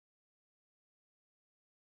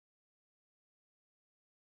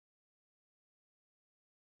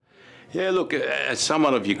Yeah, look, as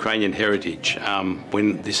someone of Ukrainian heritage,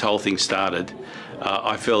 when this whole thing started,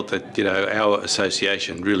 I felt that, our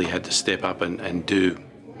association really had to step up and do,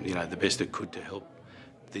 the best it could to help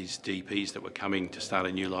these DPs that were coming to start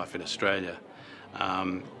a new life in Australia.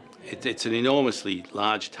 It's an enormously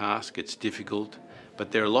large task, it's difficult,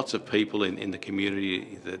 but there are lots of people in the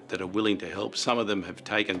community that are willing to help. Some of them have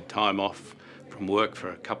taken time off from work for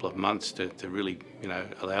a couple of months to really,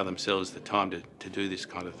 allow themselves the time to do this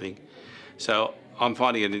kind of thing. So I'm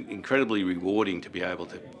finding it incredibly rewarding to be able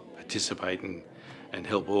to participate and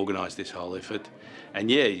help organise this whole effort. And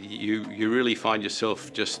yeah, you really find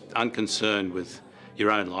yourself just unconcerned with your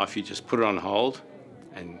own life. You just put it on hold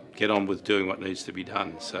and get on with doing what needs to be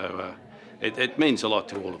done. So it means a lot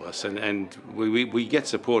to all of us. And we get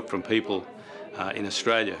support from people in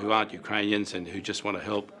Australia who aren't Ukrainians and who just want to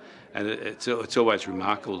help. And it's always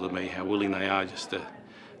remarkable to me how willing they are just to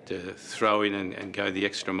throw in and go the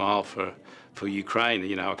extra mile for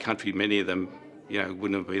Ukraine, a country many of them,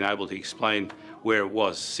 wouldn't have been able to explain where it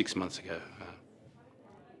was 6 months ago.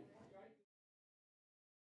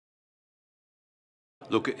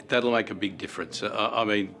 Look, that'll make a big difference. I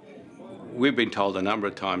mean, we've been told a number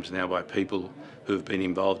of times now by people who've been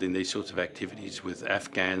involved in these sorts of activities with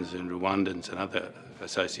Afghans and Rwandans and other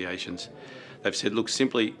associations. They've said, look,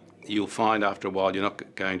 simply you'll find after a while you're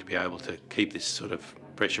not going to be able to keep this sort of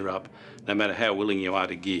pressure up. No matter how willing you are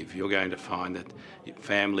to give, you're going to find that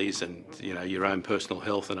families and your own personal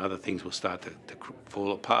health and other things will start to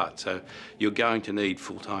fall apart. So you're going to need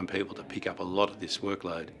full-time people to pick up a lot of this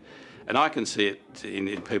workload. And I can see it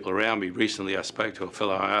in people around me. Recently I spoke to a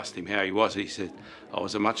fellow, I asked him how he was. He said, I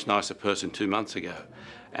was a much nicer person 2 months ago.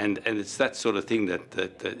 And it's that sort of thing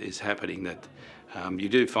that is happening, that you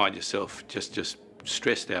do find yourself just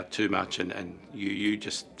stressed out too much and you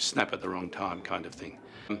just snap at the wrong time kind of thing.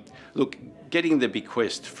 Look, getting the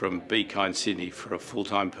bequest from Be Kind Sydney for a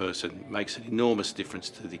full-time person makes an enormous difference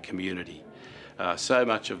to the community. So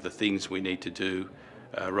much of the things we need to do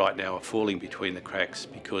right now are falling between the cracks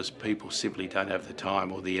because people simply don't have the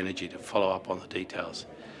time or the energy to follow up on the details.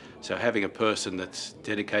 So having a person that's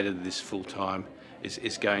dedicated to this full-time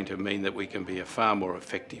is going to mean that we can be a far more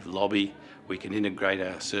effective lobby. We can integrate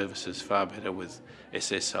our services far better with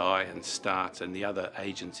SSI and STARTS and the other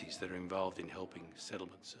agencies that are involved in helping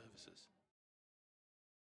settlement services.